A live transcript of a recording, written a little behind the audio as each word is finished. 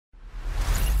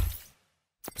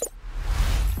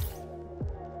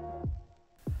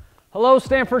Hello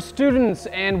Stanford students,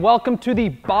 and welcome to the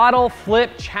Bottle Flip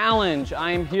Challenge.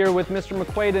 I am here with Mr.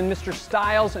 McQuaid and Mr.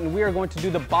 Stiles, and we are going to do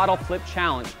the Bottle Flip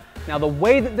Challenge. Now the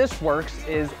way that this works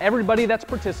is everybody that's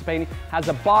participating has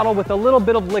a bottle with a little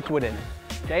bit of liquid in it.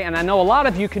 Okay, and I know a lot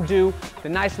of you can do the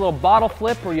nice little bottle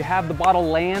flip where you have the bottle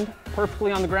land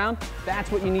perfectly on the ground.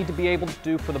 That's what you need to be able to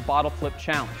do for the Bottle Flip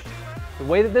Challenge. The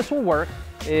way that this will work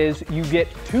is you get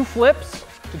 2 flips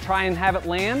to try and have it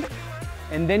land,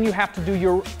 and then you have to do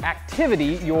your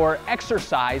activity, your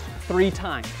exercise, 3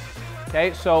 times.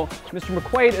 Okay, so Mr.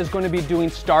 McQuaid is going to be doing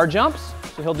star jumps.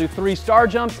 So he'll do 3 star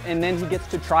jumps, and then he gets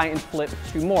to try and flip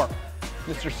 2 more.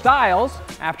 Mr. Stiles,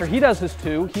 after he does his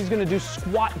 2, he's going to do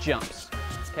squat jumps.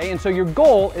 Okay, and so your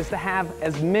goal is to have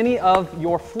as many of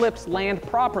your flips land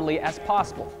properly as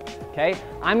possible. Okay,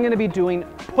 I'm going to be doing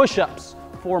push-ups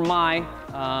for my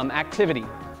activity.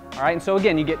 All right, and so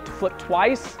again, you get to flip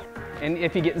twice. And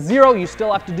if you get 0, you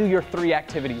still have to do your 3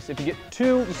 activities. If you get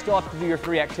 2, you still have to do your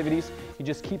 3 activities. You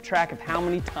just keep track of how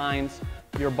many times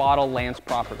your bottle lands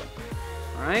properly.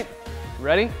 All right,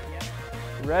 ready? Yep.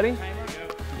 Ready? Timer,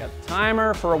 go. You got the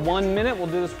timer for 1 minute. We'll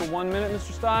do this for 1 minute,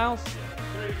 Mr. Stiles.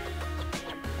 Yeah. 3, 2,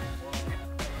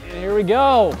 1. And here we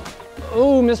go.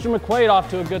 Ooh, Mr. McQuaid off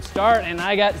to a good start, and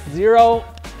I got 0.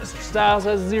 Mr. Stiles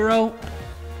has 0.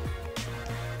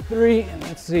 3, and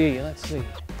let's see.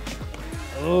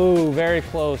 Oh, very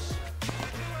close.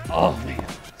 Oh man,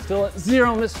 still at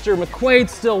 0. Mr. McQuaid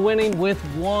still winning with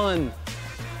 1.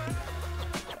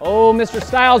 Oh, Mr.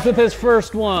 Stiles with his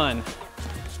first one.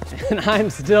 And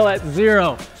I'm still at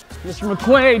 0. Mr.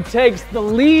 McQuaid takes the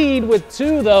lead with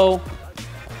 2 though.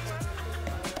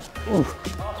 Ooh.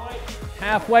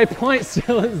 Halfway point,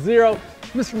 still at 0.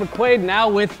 Mr. McQuaid now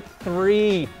with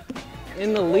 3.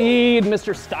 In the lead,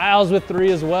 Mr. Stiles with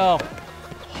 3 as well.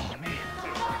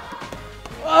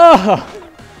 Oh!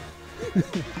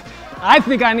 I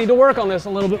think I need to work on this a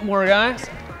little bit more, guys.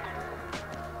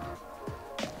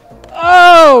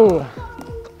 Oh!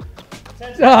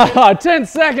 10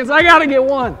 seconds. I gotta get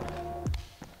 1.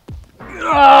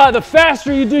 The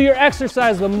faster you do your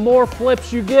exercise, the more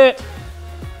flips you get.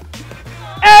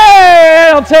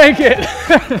 Hey, I'll take it.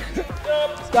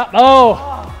 Stop.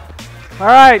 Oh. All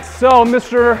right, so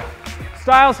Mr.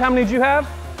 Stiles, how many did you have?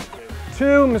 2.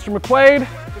 Mr. McQuaid?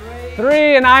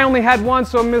 3, and I only had 1,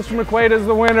 so Mr. McQuaid is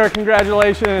the winner.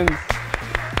 Congratulations.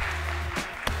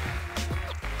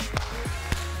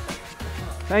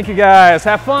 Thank you guys.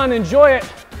 Have fun, enjoy it.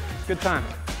 It's a good time.